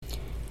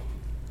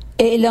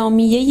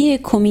اعلامیه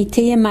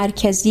کمیته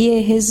مرکزی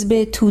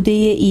حزب تودۀ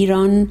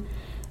ایران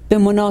به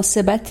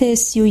مناسبت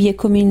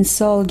 31مین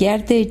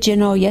سالگرد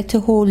جنایت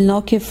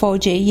هولناک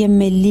فاجعۀ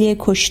ملی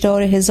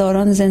کشتار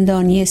هزاران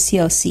زندانی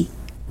سیاسی.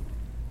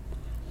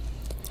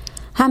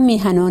 هم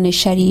میهنان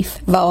شریف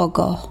و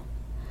آگاه،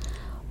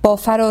 با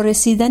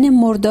فرارسیدن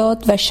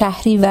مرداد و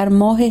شهریور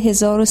ماه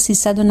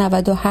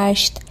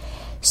 1398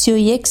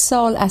 31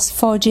 سال از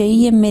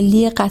فاجعه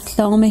ملی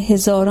قتل عام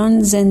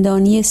هزاران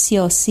زندانی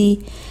سیاسی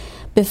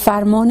به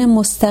فرمان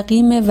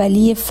مستقیم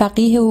ولی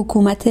فقیه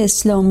حکومت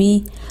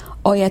اسلامی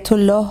آیت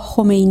الله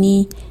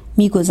خمینی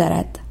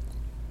می‌گذرد.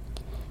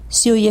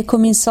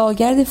 31مین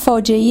سالگرد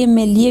فاجعه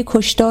ملی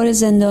کشتار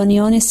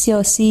زندانیان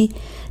سیاسی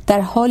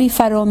در حالی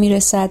فرا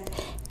می‌رسد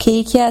که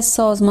یکی از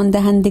سازمان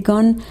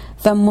دهندگان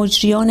و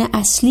مجریان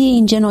اصلی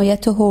این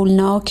جنایت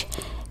هولناک،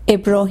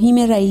 ابراهیم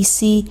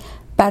رئیسی،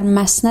 بر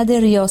مسند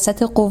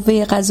ریاست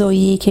قوه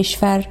قضاییه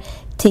کشور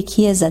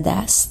تکیه زده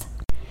است.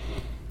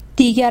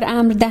 دیگر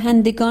امر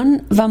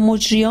دهندگان و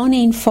مجریان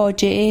این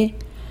فاجعه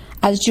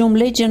از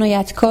جمله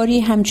جنایتکاری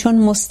همچون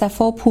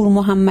مصطفی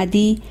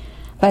پورمحمدی،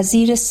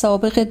 وزیر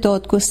سابق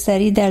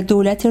دادگستری در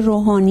دولت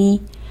روحانی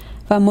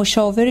و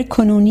مشاور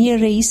کنونی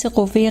رئیس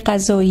قوه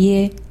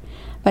قضاییه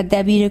و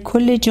دبیر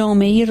کل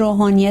جامعه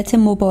روحانیت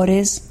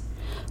مبارز،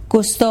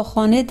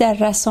 گستاخانه در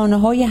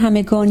رسانه‌های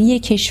همگانی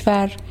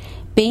کشور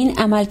به این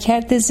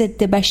عملکرد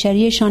ضد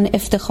بشریشان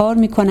افتخار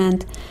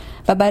می‌کنند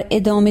و بر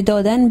ادامه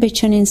دادن به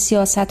چنین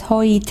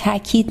سیاست‌هایی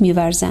تأکید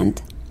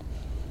می‌ورزند.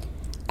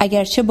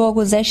 اگرچه با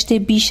گذشت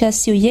بیش از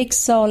 31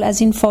 سال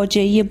از این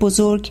فاجعه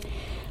بزرگ،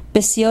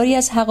 بسیاری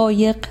از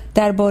حقایق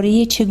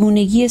درباره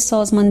چگونگی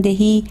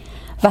سازماندهی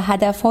و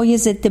هدف‌های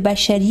ضد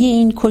بشری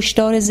این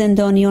کشتار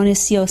زندانیان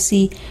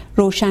سیاسی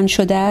روشن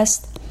شده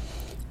است،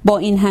 با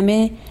این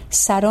همه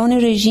سران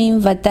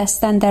رژیم و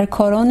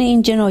دستاندرکاران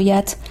این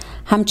جنایت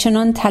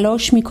همچنان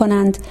تلاش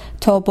می‌کنند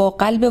تا با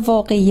قلب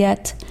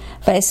واقعیت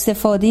و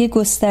استفاده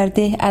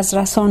گسترده از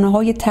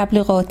رسانه‌های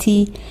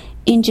تبلیغاتی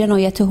این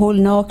جنایت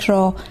هولناک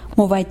را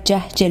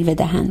موجه جلوه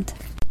دهند.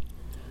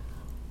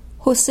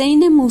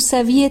 حسین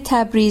موسوی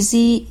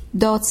تبریزی،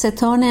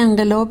 دادستان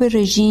انقلاب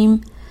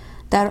رژیم،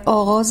 در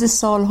آغاز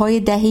سالهای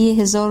دهه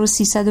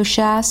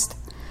 1360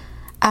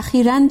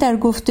 اخیراً در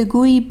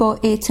گفتگویی با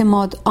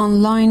اعتماد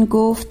آنلاین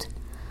گفت: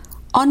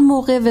 آن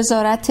موقع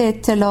وزارت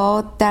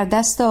اطلاعات در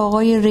دست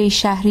آقای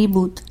ریشهری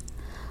بود.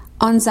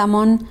 آن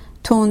زمان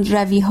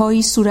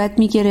تندروی‌هایی صورت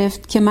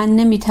می‌گرفت که من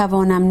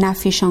نمی‌توانم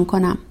نفیشان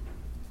کنم،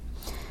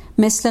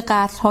 مثل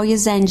قتل‌های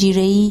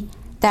زنجیره‌ای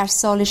در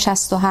سال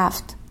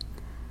 67.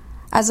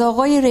 از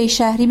آقای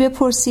ریشهری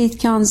بپرسید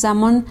که آن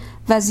زمان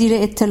وزیر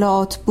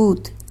اطلاعات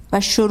بود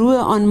و شروع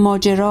آن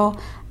ماجرا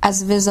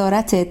از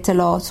وزارت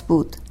اطلاعات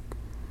بود.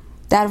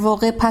 در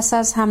واقع پس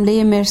از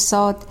حمله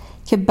مرصاد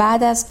که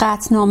بعد از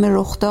قطعنامه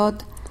رخ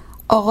داد،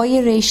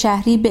 آقای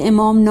ریشهری به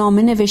امام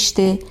نامه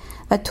نوشته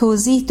و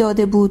توضیح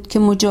داده بود که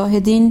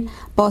مجاهدین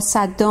با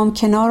صدام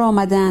کنار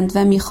آمدند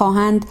و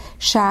می‌خواهند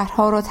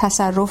شهرها را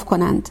تصرف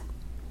کنند.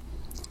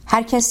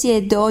 هر کسی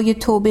ادعای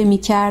توبه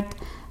می‌کرد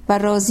و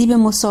راضی به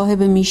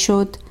مصاحبه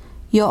می‌شد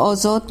یا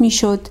آزاد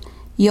می‌شد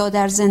یا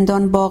در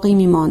زندان باقی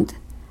می‌ماند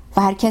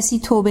و هر کسی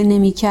توبه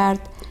نمی‌کرد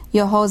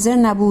یا حاضر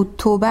نبود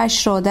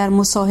توبه‌اش را در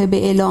مصاحبه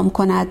اعلام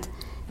کند،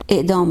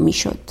 اعدام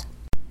می‌شد.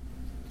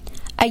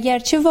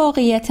 اگرچه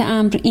واقعیت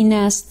امر این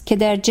است که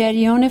در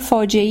جریان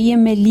فاجعه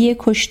ملی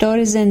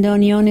کشتار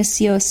زندانیان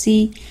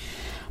سیاسی،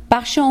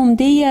 بخش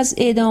عمده‌ای از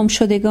اعدام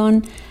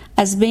شدگان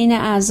از بین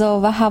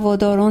اعضا و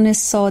هواداران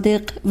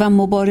صادق و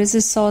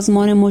مبارز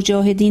سازمان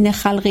مجاهدین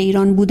خلق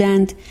ایران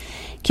بودند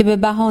که به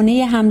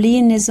بهانه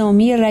حمله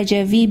نظامی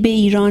رجوی به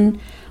ایران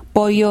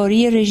با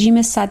یاری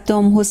رژیم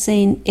صدام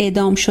حسین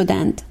اعدام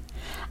شدند.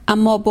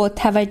 اما با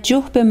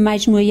توجه به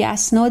مجموعه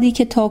اسنادی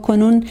که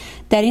تاکنون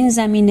در این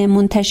زمینه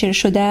منتشر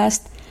شده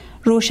است،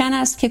 روشن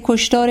است که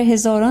کشتار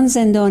هزاران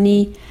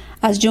زندانی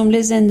از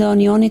جمله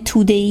زندانیان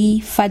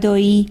توده‌ای،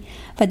 فدایی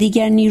و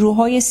دیگر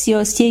نیروهای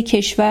سیاسی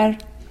کشور،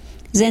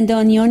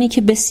 زندانیانی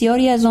که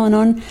بسیاری از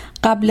آنان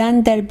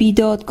قبلاً در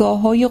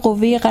بیدادگاه‌های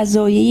قوه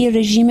قضاییه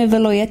رژیم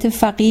ولایت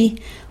فقیه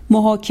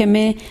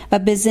محاکمه و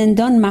به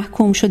زندان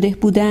محکوم شده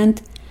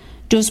بودند،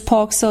 جز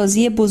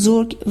پاکسازی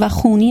بزرگ و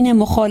خونین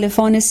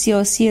مخالفان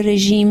سیاسی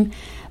رژیم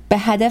به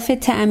هدف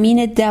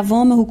تأمین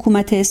دوام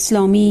حکومت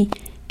اسلامی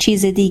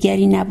چیز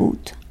دیگری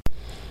نبود.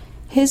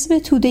 حزب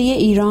تودۀ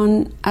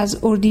ایران از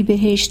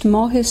اردیبهشت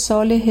ماه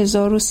سال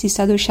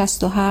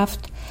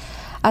 1367،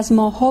 از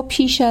ماه‌ها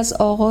پیش از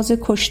آغاز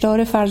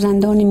کشتار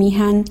فرزندان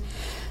میهن،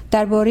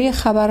 درباره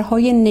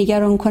خبرهای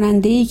نگران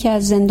کننده‌ای که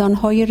از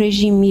زندانهای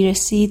رژیم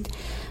میرسید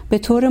به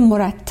طور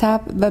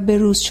مرتب و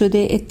بروز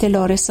شده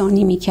اطلاع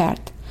رسانی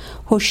میکرد،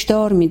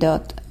 هشدار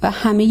میداد و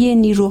همه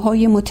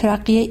نیروهای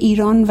مترقی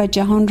ایران و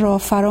جهان را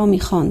فرا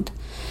می‌خواند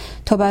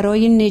تا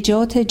برای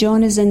نجات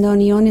جان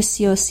زندانیان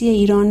سیاسی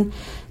ایران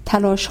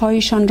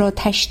تلاش‌هایشان را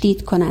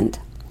تشدید کنند.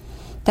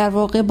 در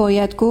واقع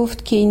باید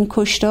گفت که این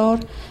کشتار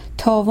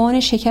تاوان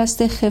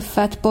شکست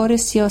خفتبار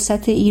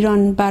سیاست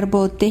ایران بر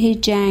باده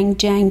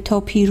جنگ تا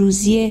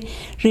پیروزی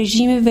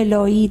رژیم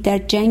ولایی در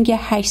جنگ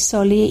 8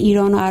 ساله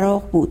ایران و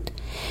عراق بود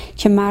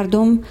که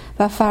مردم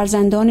و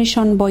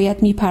فرزندانشان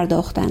باید می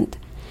پرداختند.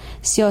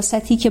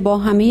 سیاستی که با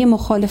همه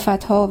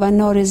مخالفت‌ها و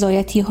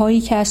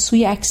نارضایتی‌هایی که از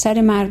سوی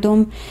اکثر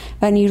مردم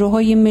و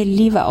نیروهای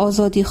ملی و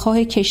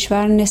آزادیخواه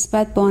کشور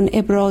نسبت به آن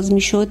ابراز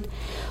می‌شد،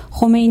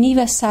 خمینی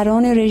و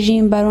سران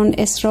رژیم بر آن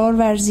اصرار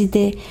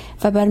ورزیده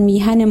و بر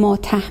میهن ما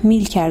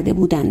تحمیل کرده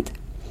بودند.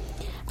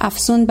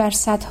 افسون بر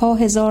صدها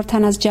هزار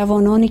تن از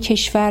جوانان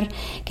کشور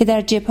که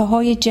در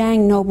جبهه‌های جنگ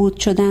نابود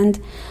شدند،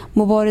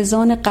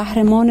 مبارزان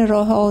قهرمان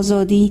راه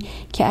آزادی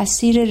که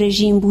اسیر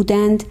رژیم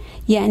بودند،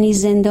 یعنی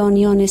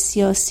زندانیان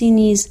سیاسی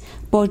نیز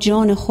با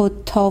جان خود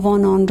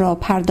تاوان آن را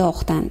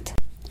پرداختند.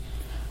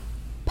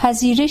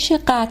 پذیرش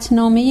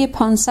قطعنامه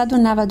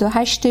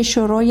 598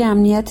 شورای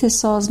امنیت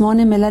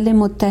سازمان ملل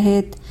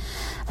متحد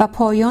و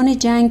پایان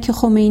جنگ که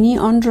خمینی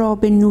آن را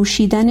به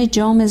نوشیدن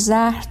جام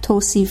زهر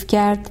توصیف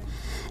کرد،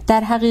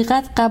 در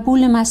حقیقت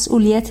قبول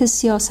مسئولیت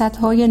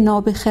سیاست‌های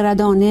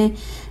نابخردانه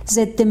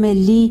ضد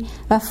ملی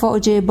و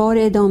فاجعه بار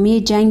ادامه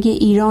جنگ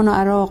ایران و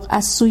عراق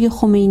از سوی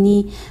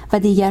خمینی و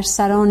دیگر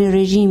سران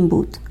رژیم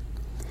بود.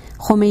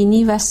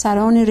 خمینی و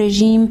سران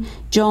رژیم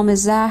جام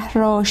زهر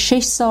را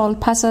 6 سال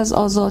پس از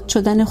آزاد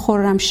شدن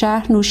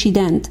خرمشهر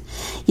نوشیدند،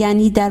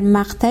 یعنی در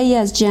مقطعی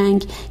از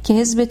جنگ که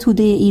حزب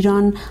توده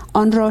ایران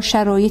آن را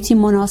شرایطی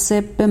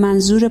مناسب به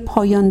منظور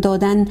پایان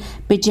دادن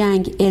به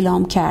جنگ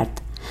اعلام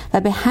کرد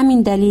و به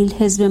همین دلیل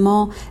حزب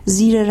ما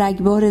زیر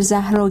رگبار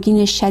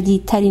زهرآگین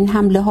شدیدترین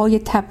حمله‌های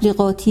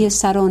تبلیغاتی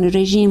سران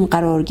رژیم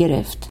قرار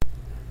گرفت.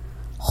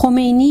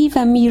 خمینی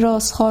و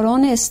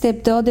میراثخواران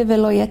استبداد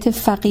ولایت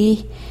فقیه،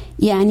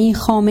 یعنی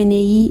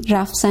خامنه‌ای،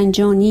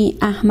 رفسنجانی،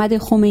 احمد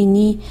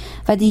خمینی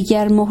و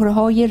دیگر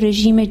مهره‌های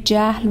رژیم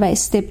جهل و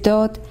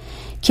استبداد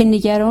که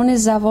نگران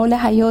زوال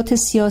حیات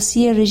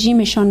سیاسی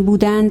رژیمشان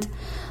بودند،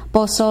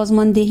 با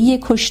سازماندهی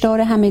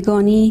کشتار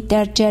همگانی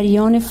در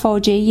جریان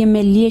فاجعه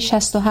ملی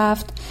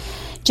 67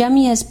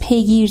 جمعی از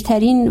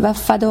پیگیرترین و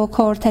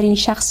فداکارترین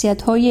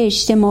شخصیت‌های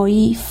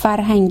اجتماعی،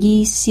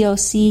 فرهنگی،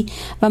 سیاسی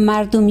و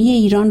مردمی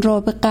ایران را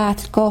به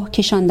قتلگاه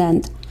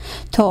کشاندند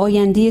تا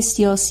آینده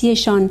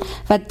سیاسیشان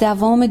و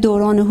دوام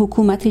دوران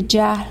حکومت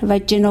جهل و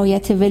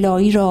جنایت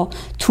ولایی را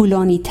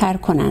طولانی تر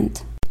کنند.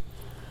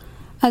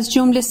 از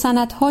جمله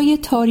سندهای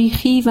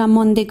تاریخی و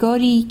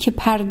ماندگاری که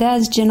پرده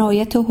از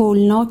جنایت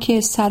هولناک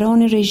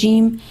سران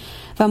رژیم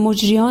و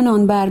مجریان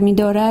آن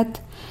برمی‌دارد،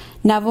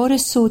 نوار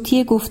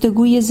صوتی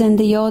گفتگوی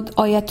زنده یاد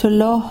آیت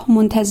الله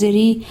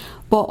منتظری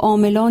با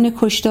عاملان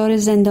کشتار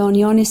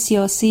زندانیان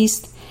سیاسی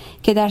است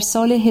که در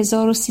سال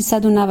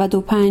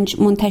 1395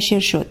 منتشر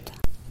شد.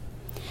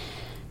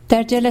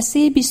 در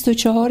جلسه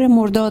 24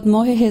 مرداد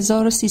ماه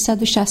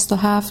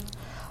 1367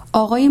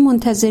 آقای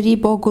منتظری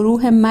با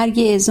گروه مرگ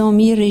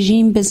اعزامی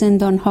رژیم به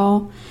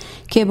زندانها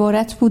که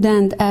عبارت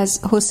بودند از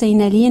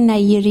حسین علی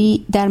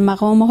نیری در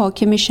مقام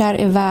حاکم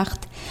شرع وقت،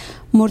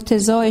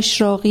 مرتضی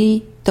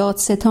اشراقی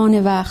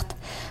دادستان وقت،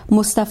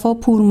 مصطفی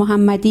پور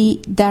محمدی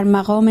در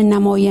مقام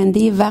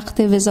نماینده وقت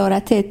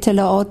وزارت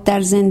اطلاعات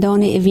در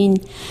زندان اوین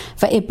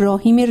و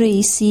ابراهیم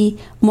رئیسی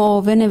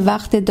معاون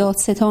وقت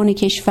دادستان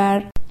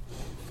کشور،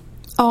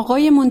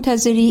 آقای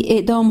منتظری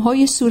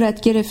اعدام‌های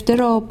صورت گرفته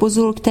را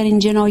بزرگترین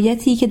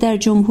جنایتی که در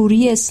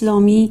جمهوری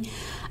اسلامی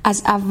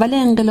از اول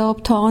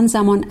انقلاب تا آن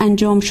زمان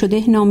انجام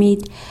شده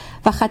نامید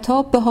و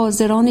خطاب به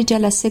حاضران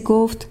جلسه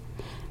گفت: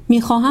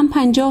 می‌خواهم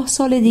 50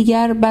 سال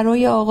دیگر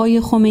برای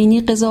آقای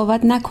خمینی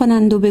قضاوت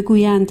نکنند و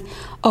بگویند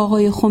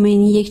آقای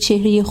خمینی یک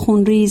چهره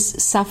خونریز،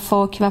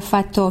 سفاک و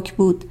فتاک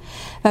بود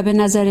و به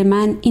نظر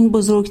من این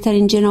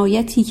بزرگترین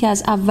جنایتی که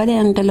از اول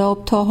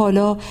انقلاب تا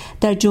حالا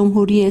در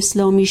جمهوری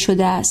اسلامی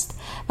شده است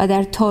و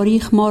در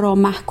تاریخ ما را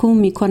محکوم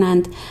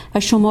می‌کنند و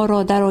شما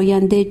را در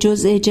آینده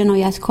جزء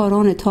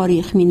جنایتکاران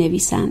تاریخ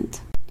می‌نویسند.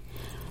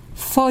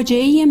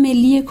 فاجعه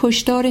ملی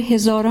کشتار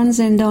هزاران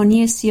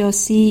زندانی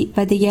سیاسی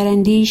و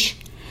دگراندیش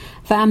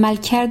و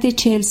عملکرد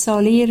 40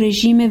 ساله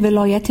رژیم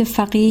ولایت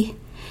فقیه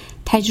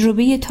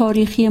تجربه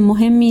تاریخی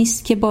مهمی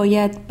است که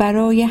باید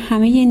برای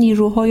همه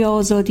نیروهای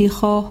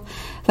آزادیخواه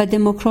و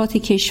دموکرات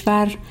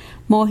کشور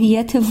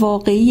ماهیت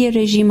واقعی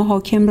رژیم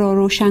حاکم را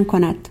روشن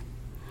کند.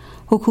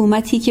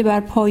 حکومتی که بر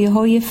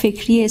پایه‌های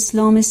فکری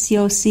اسلام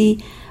سیاسی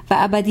و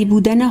ابدی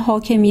بودن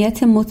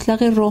حاکمیت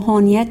مطلق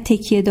روحانیت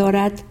تکیه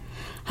دارد،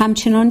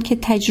 همچنان که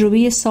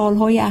تجربه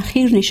سالهای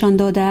اخیر نشان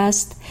داده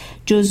است،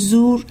 جز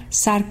زور،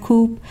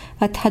 سرکوب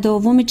و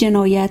تداوم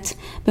جنایت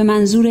به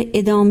منظور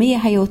ادامه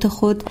حیات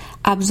خود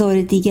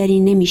ابزار دیگری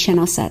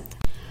نمی‌شناسد.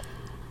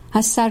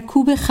 از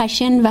سرکوب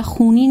خشن و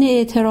خونین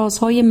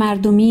اعتراضهای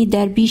مردمی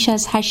در بیش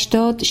از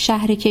 80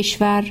 شهر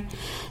کشور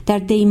در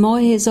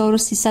دیماه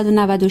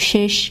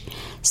 1396،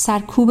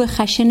 سرکوب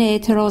خشن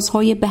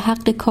اعتراضهای به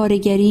حق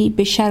کارگری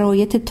به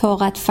شرایط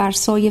طاقت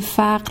فرسای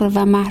فقر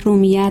و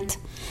محرومیت،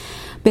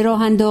 به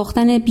راه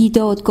انداختن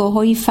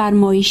بیدادگاه‌های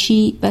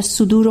فرمایشی و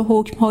صدور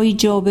حکم‌های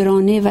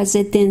جابرانه و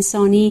ضد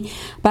انسانی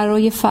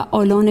برای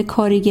فعالان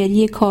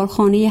کارگری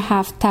کارخانه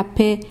 7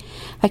 تپه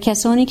و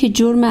کسانی که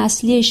جرم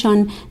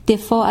اصلیشان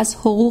دفاع از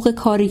حقوق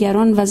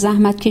کارگران و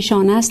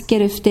زحمتکشان است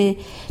گرفته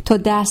تا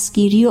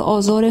دستگیری و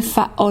آزار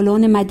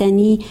فعالان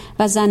مدنی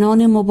و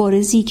زنان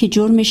مبارزی که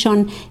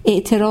جرمشان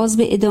اعتراض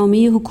به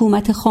ادامه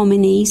حکومت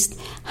خامنه‌ای است،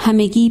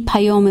 همگی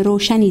پیام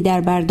روشنی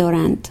در بر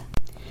دارند.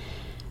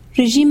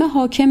 رژیم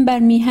حاکم بر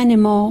میهن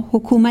ما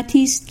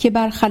حکومتی است که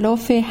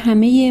برخلاف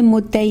همه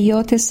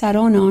مدعیات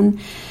سران آن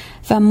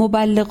و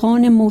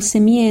مبلغان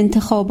موسمی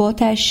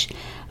انتخاباتش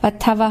و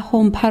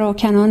توهم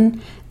پراکنان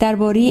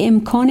درباره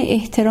امکان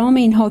احترام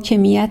این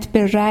حاکمیت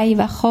به رأی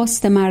و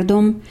خواست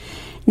مردم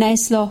نه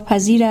اصلاح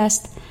پذیر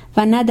است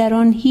و نه در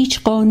آن هیچ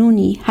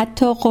قانونی،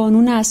 حتی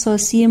قانون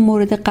اساسی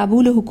مورد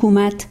قبول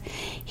حکومت،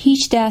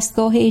 هیچ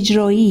دستگاه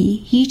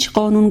اجرایی، هیچ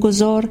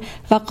قانونگذار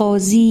و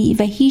قاضی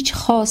و هیچ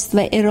خواست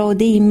و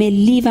اراده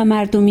ملی و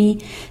مردمی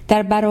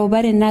در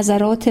برابر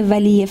نظرات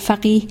ولی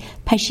فقیه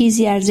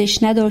پشیزی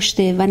ارزش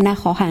نداشته و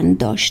نخواهند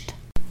داشت.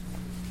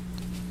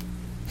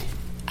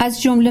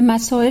 از جمله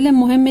مسائل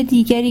مهم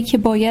دیگری که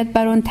باید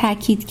بر آن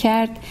تأکید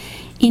کرد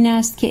این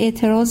است که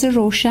اعتراض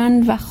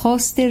روشن و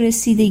خواست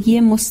رسیدگی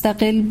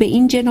مستقل به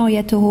این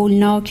جنایت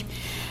هولناک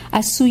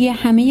از سوی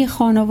همه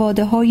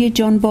خانواده‌های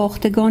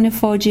جانباختگان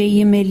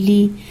فاجعه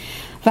ملی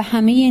و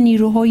همه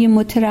نیروهای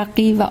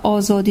مترقی و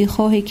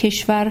آزادیخواه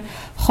کشور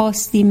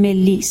خواستی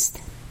ملی است.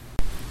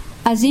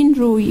 از این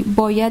روی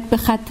باید به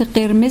خط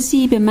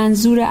قرمزی به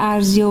منظور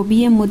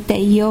ارزیابی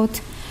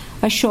مدعیات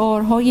و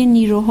شعارهای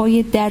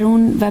نیروهای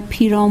درون و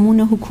پیرامون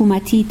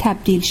حکومتی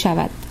تبدیل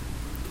شود.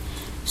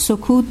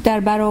 سکوت در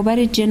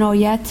برابر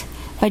جنایت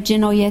و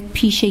جنایت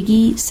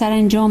پیشگی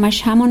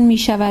سرانجامش همان می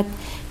شود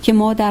که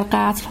ما در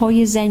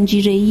قتل‌های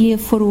زنجیره‌ای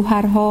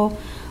فروهرها،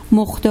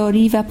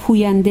 مختاری و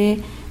پوینده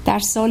در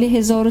سال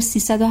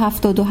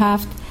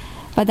 1377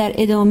 و در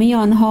ادامه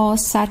آنها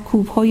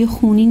سرکوب‌های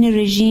خونین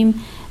رژیم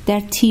در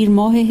تیر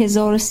ماه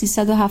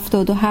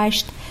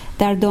 1378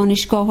 در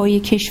دانشگاه‌های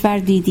کشور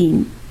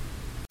دیدیم.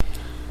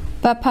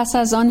 و پس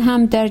از آن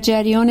هم در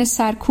جریان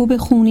سرکوب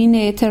خونین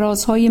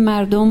اعتراضهای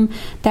مردم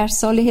در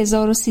سال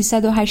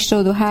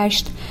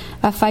 1388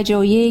 و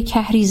فاجعۀ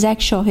کهریزک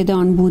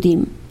شاهدان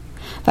بودیم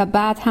و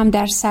بعد هم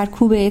در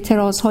سرکوب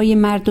اعتراضهای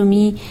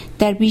مردمی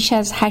در بیش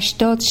از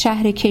 80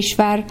 شهر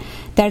کشور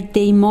در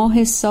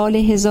دیماه سال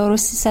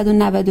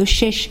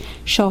 1396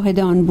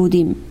 شاهدان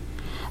بودیم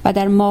و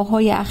در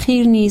ماه‌های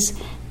اخیر نیز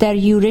در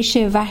یورش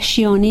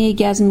وحشیانه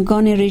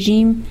گزمگان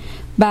رژیم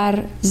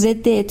بر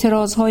ضد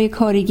اعتراضهای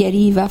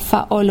کارگری و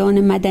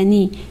فعالان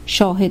مدنی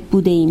شاهد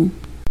بوده ایم.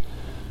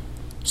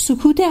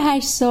 سکوت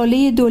 8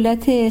 ساله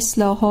دولت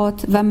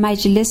اصلاحات و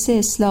مجلس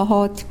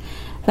اصلاحات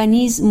و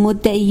نیز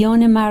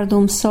مدعیان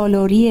مردم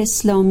سالاری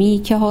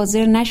اسلامی که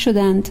حاضر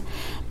نشدند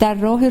در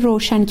راه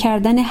روشن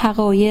کردن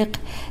حقایق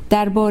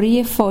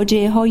درباره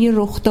فاجعه‌های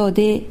رخ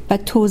داده و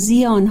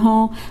توضیح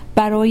آنها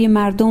برای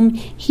مردم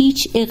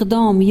هیچ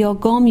اقدام یا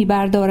گامی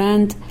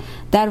بردارند،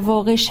 در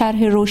واقع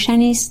شرح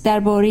روشنی است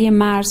درباره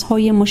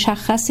مرزهای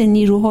مشخص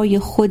نیروهای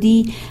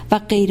خودی و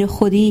غیر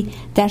خودی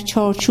در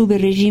چارچوب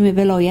رژیم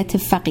ولایت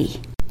فقیه.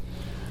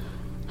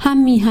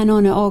 هم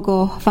میهنان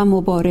آگاه و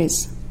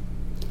مبارز،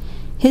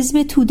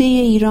 حزب توده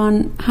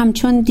ایران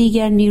همچون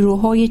دیگر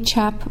نیروهای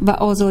چپ و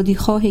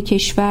آزادیخواه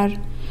کشور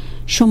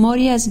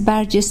شماری از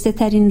برجسته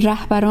ترین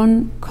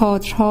رهبران،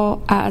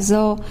 کادرها،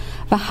 اعضا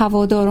و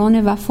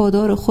هواداران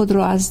وفادار خود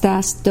را از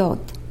دست داد.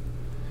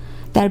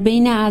 در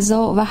بین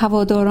اعضا و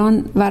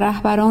هواداران و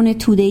رهبران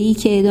توده‌ای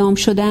که اعدام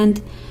شدند،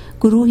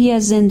 گروهی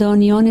از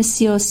زندانیان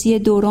سیاسی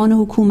دوران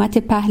حکومت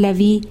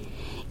پهلوی،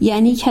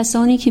 یعنی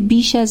کسانی که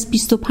بیش از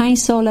 25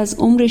 سال از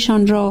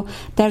عمرشان را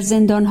در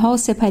زندانها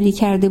سپری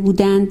کرده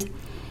بودند،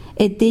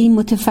 عده‌ای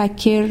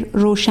متفکر،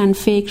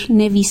 روشنفکر،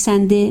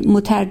 نویسنده،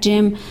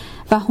 مترجم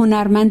و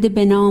هنرمند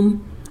به نام،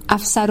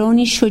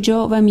 افسرانی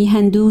شجاع و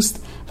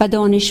میهندوست و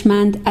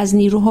دانشمند از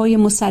نیروهای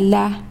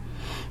مسلح،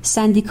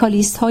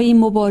 سندیکالیست‌های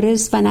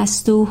مبارز و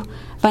نستوه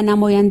و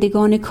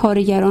نمایندگان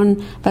کارگران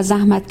و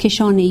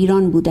زحمتکشان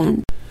ایران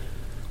بودند.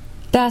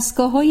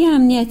 دستگاه‌های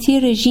امنیتی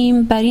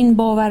رژیم بر این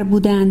باور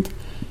بودند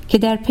که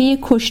در پی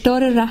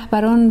کشتار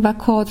رهبران و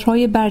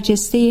کادرهای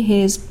برجسته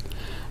حزب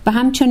و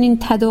همچنین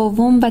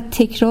تداوم و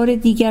تکرار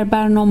دیگر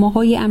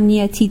برنامه‌های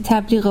امنیتی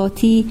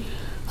تبلیغاتی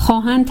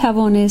خواهند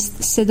توانست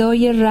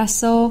صدای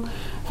رسا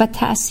و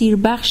تأثیر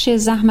بخش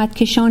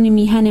زحمتکشان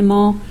میهن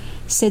ما،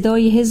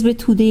 صدای حزب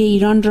توده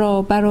ایران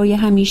را برای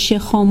همیشه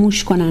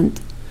خاموش کنند.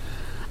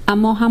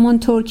 اما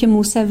همانطور که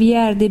موسوی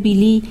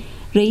اردبیلی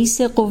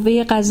رئیس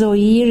قوه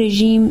قضاییه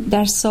رژیم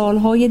در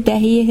سالهای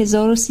دهه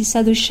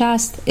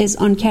 1360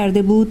 اذعان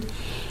کرده بود،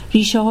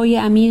 ریشه‌های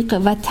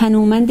عمیق و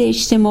تنومند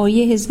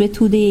اجتماعی حزب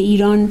توده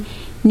ایران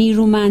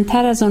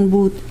نیرومندتر از آن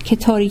بود که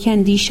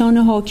تاریک‌اندیشان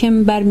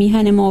حاکم بر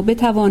میهن ما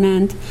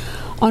بتوانند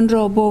آن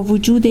را با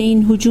وجود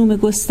این هجوم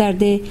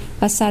گسترده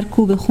و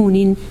سرکوب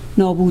خونین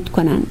نابود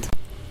کنند.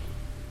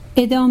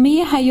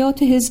 ادامه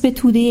حیات حزب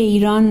توده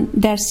ایران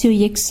در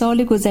 31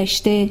 سال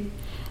گذشته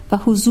و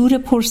حضور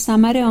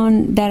پرثمر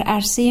آن در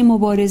عرصه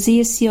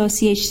مبارزه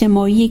سیاسی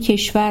اجتماعی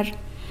کشور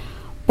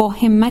با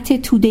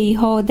همت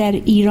توده‌ها در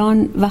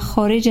ایران و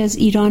خارج از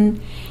ایران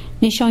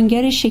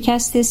نشانگر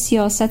شکست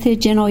سیاست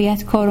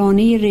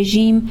جنایتکارانه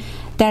رژیم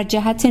در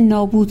جهت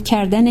نابود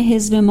کردن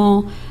حزب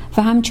ما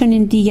و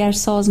همچنین دیگر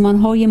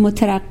سازمان‌های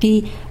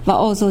مترقی و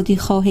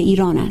آزادیخواه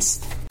ایران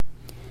است.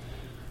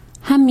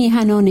 هم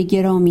میهنان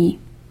گرامی،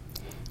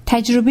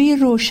 تجربه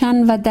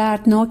روشن و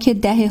دردناک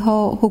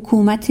دهه‌ها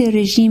حکومت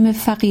رژیم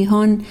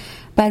فقیهان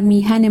بر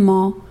میهن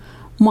ما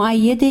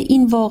مؤید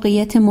این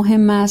واقعیت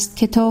مهم است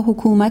که تا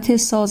حکومت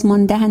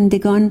سازمان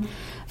دهندگان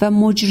و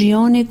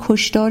مجریان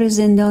کشتار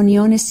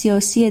زندانیان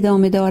سیاسی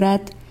ادامه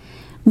دارد،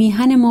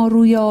 میهن ما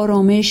روی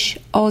آرامش،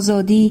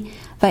 آزادی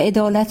و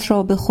عدالت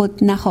را به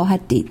خود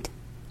نخواهد دید.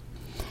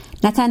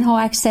 نه تنها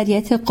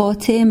اکثریت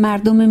قاطع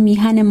مردم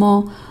میهن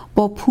ما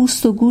با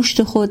پوست و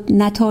گوشت خود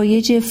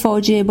نتایج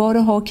فاجعه بار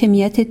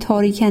حاکمیت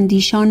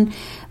تاریک‌اندیشان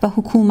و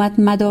حکومت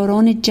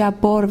مداران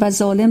جبار و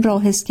ظالم را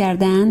حس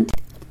کردند،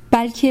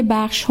 بلکه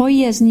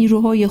بخش‌هایی از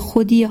نیروهای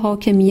خودی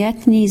حاکمیت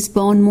نیز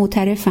به آن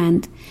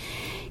معترفند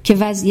که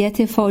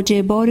وضعیت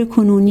فاجعه بار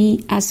کنونی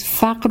از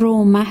فقر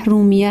و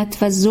محرومیت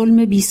و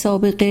ظلم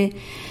بی‌سابقه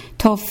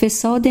تا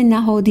فساد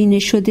نهادینه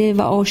شده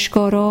و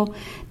آشکارا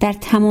در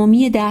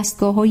تمامی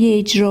دستگاه‌های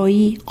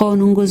اجرایی،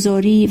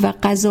 قانونگذاری و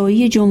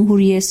قضایی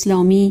جمهوری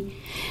اسلامی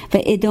و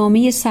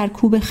ادامه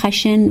سرکوب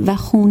خشن و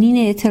خونین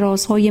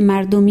اعتراضهای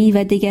مردمی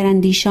و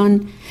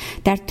دگراندیشان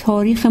در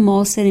تاریخ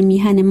معاصر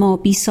میهن ما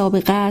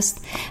بی‌سابقه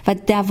است و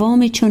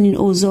دوام چنین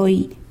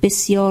اوضاعی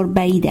بسیار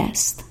بعید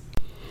است.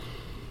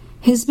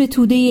 حزب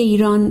توده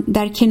ایران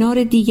در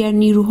کنار دیگر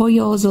نیروهای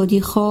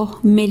آزادیخواه،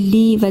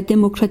 ملی و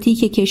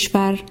دموکراتیک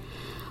کشور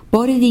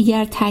بار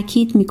دیگر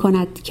تأکید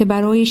می‌کند که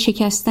برای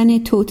شکستن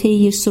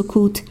توطئه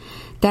سکوت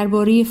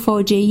درباره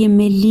فاجعه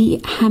ملی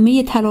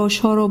همه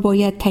تلاش‌ها را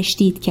باید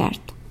تشدید کرد.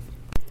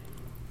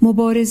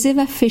 مبارزه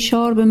و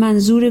فشار به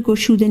منظور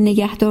گشوده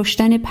نگه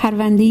داشتن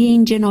پرونده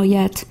این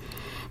جنایت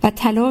و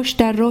تلاش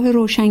در راه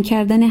روشن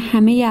کردن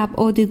همه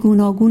ابعاد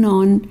گوناگون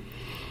آن،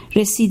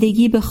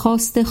 رسیدگی به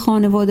خواست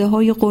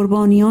خانواده‌های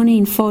قربانیان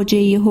این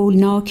فاجعه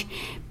هولناک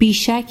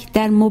بیشک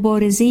در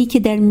مبارزه‌ای که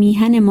در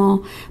میهن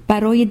ما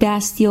برای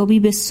دستیابی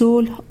به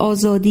صلح،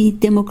 آزادی،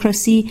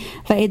 دموکراسی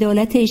و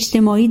عدالت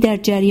اجتماعی در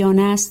جریان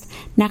است،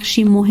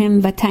 نقشی مهم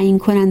و تعیین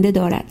کننده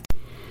دارد.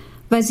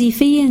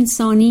 وظیفه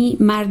انسانی،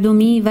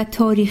 مردمی و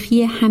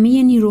تاریخی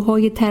همه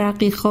نیروهای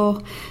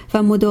ترقیخواه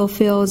و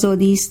مدافع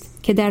آزادی است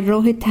که در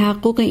راه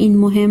تحقق این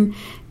مهم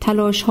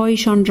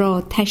تلاش‌هایشان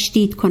را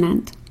تشدید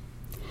کنند.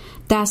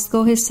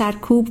 دستگاه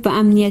سرکوب و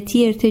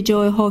امنیتی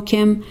ارتجاع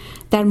حاکم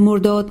در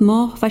مرداد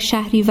ماه و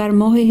شهریور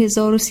ماه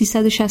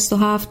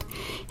 1367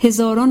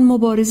 هزاران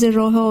مبارز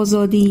راه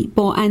آزادی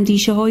با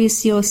اندیشه‌های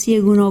سیاسی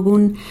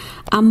گوناگون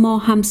اما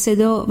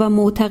همصدا و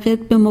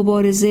معتقد به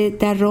مبارزه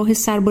در راه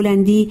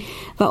سربلندی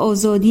و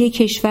آزادی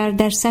کشور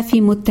در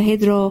صفی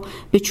متحد را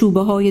به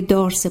چوبه‌های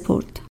دار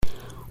سپرد.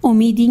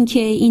 امیدیم که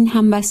این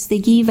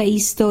همبستگی و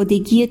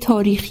ایستادگی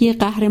تاریخی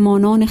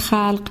قهرمانان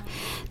خلق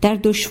در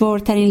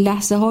دشوارترین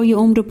لحظه‌های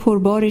عمر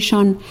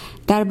پربارشان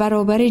در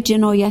برابر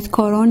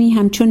جنایتکارانی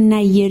همچون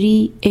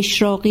نیری،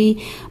 اشراقی،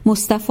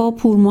 مصطفی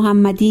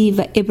پورمحمدی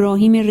و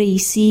ابراهیم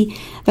رئیسی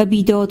و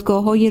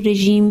بیدادگاه‌های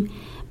رژیم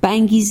به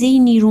انگیزه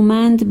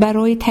نیرومند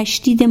برای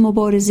تشدید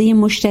مبارزه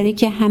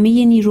مشترک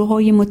همه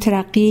نیروهای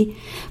مترقی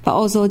و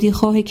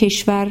آزادیخواه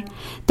کشور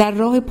در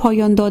راه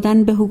پایان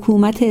دادن به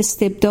حکومت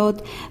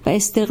استبداد و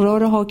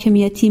استقرار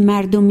حاکمیتی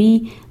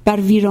مردمی بر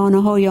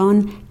ویرانه‌های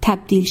آن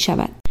تبدیل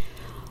شود.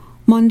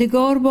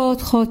 ماندگار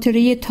باد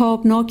خاطره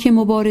تابناک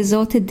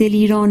مبارزات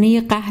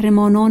دلیرانه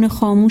قهرمانان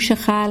خاموش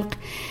خلق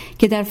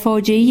که در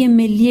فاجعه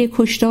ملی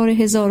کشتار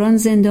هزاران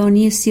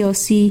زندانی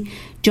سیاسی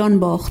جان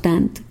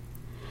باختند.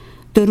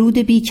 درود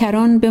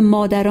بیکران به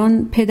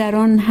مادران،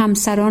 پدران،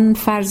 همسران،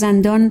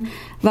 فرزندان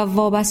و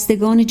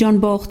وابستگان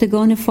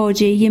جانباختگان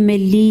فاجعه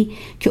ملی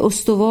که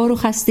استوار و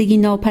خستگی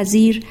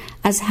ناپذیر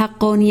از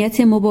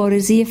حقانیت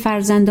مبارزه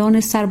فرزندان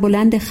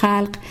سربلند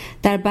خلق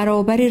در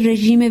برابر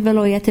رژیم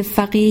ولایت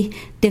فقیه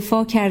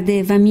دفاع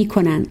کرده و می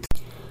کنند.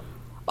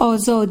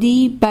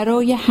 آزادی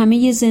برای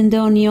همه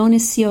زندانیان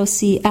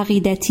سیاسی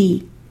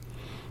عقیدتی،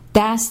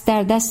 دست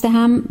در دست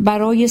هم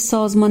برای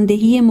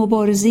سازماندهی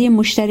مبارزه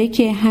مشترک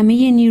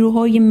همه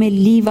نیروهای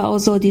ملی و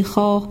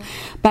آزادیخواه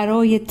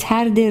برای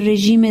طرد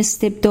رژیم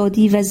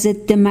استبدادی و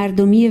ضد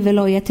مردمی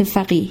ولایت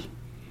فقیه.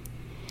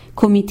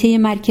 کمیته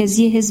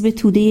مرکزی حزب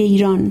توده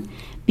ایران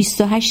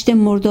 28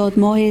 مرداد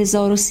ماه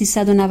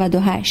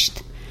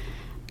 1398.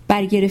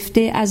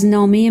 برگرفته از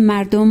نامه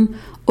مردم،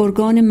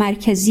 ارگان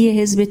مرکزی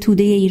حزب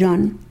توده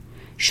ایران،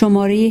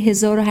 شماره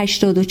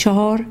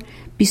 1084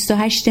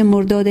 28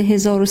 مرداد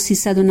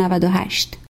 1398.